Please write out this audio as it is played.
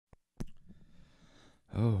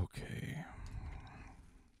Okay.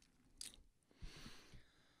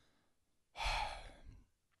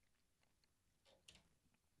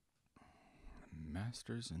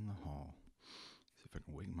 Masters in the Hall. See if I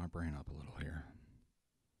can wake my brain up a little here.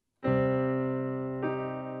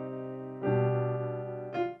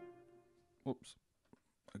 Whoops.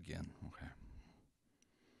 Again. Okay.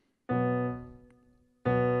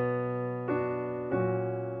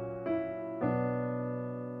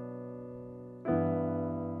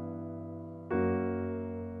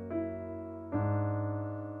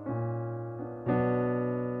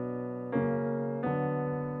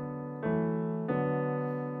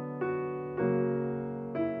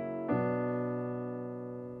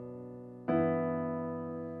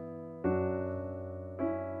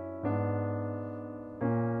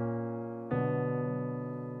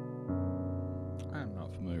 I'm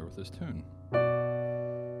not familiar with this tune.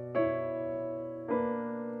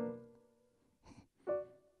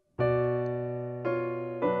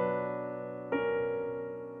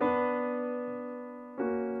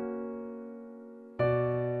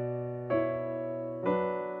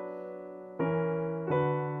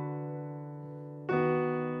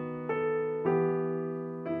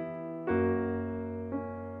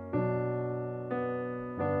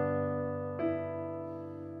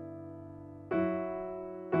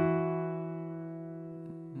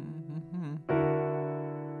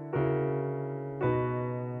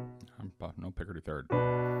 No Picardy third.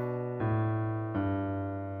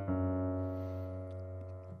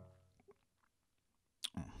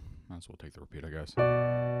 Might as well take the repeat, I guess.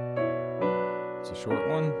 It's a short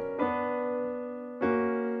one.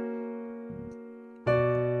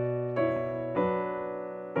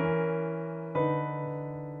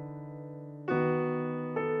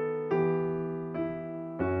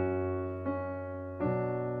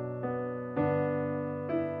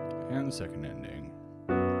 And the second ending.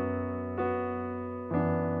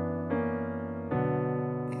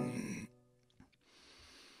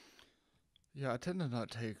 Yeah, I tend to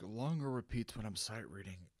not take longer repeats when I'm sight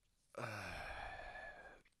reading.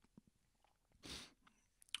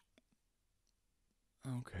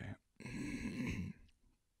 Okay.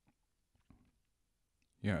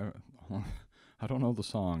 Yeah, I don't know the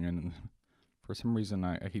song, and for some reason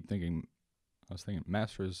I keep thinking, I was thinking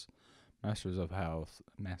Masters of the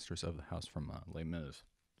House from Les Mis.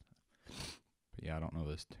 But yeah, I don't know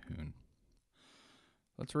this tune.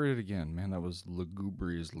 Let's read it again. Man, that was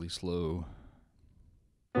lugubriously slow.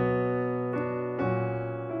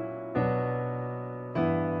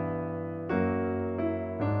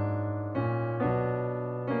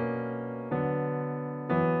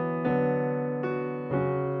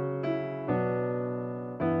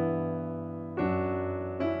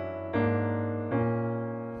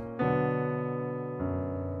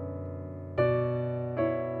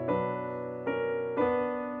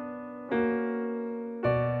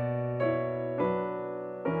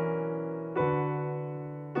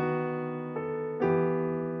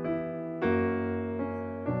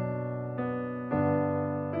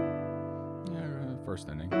 First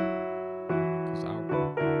ending, because I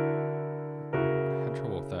had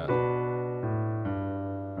trouble with that.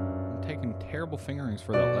 I'm taking terrible fingerings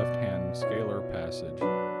for that left-hand scalar passage.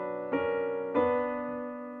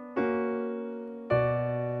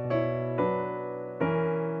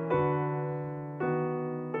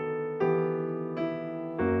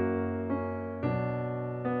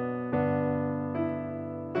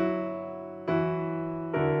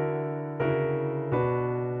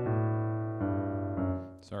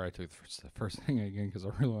 Sorry, I took the first thing again because I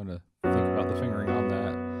really want to think about the fingering on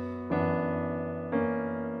that.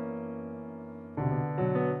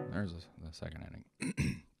 There's the second ending.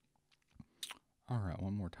 All right,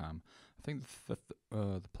 one more time. I think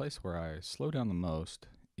the place where I slow down the most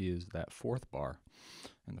is that fourth bar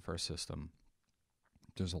in the first system.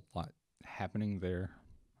 There's a lot happening there,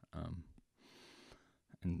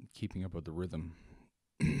 and keeping up with the rhythm.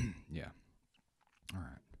 Yeah. All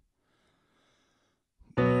right.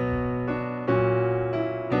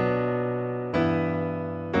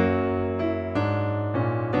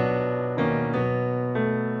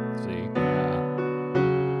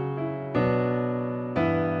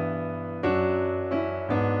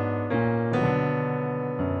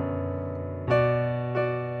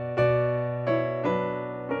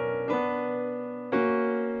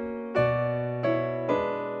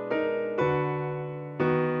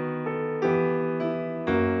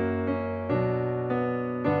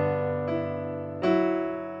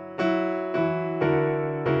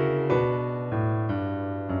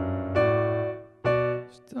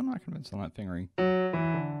 Still not convinced on that fingering.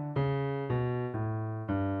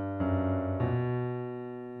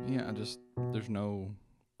 there's no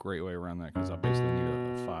great way around that because I basically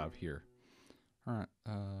need a 5 here. All right,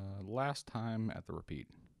 last time at the repeat.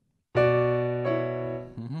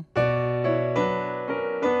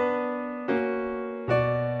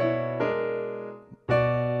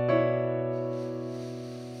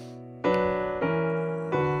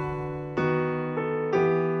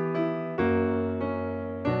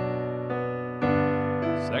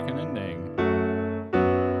 Second ending.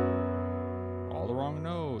 All the wrong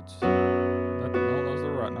notes. No, those are the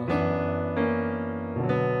right notes.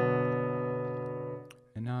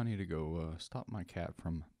 And now I need to go stop my cat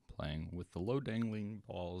from playing with the low dangling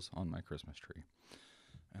balls on my Christmas tree.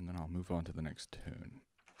 And then I'll move on to the next tune.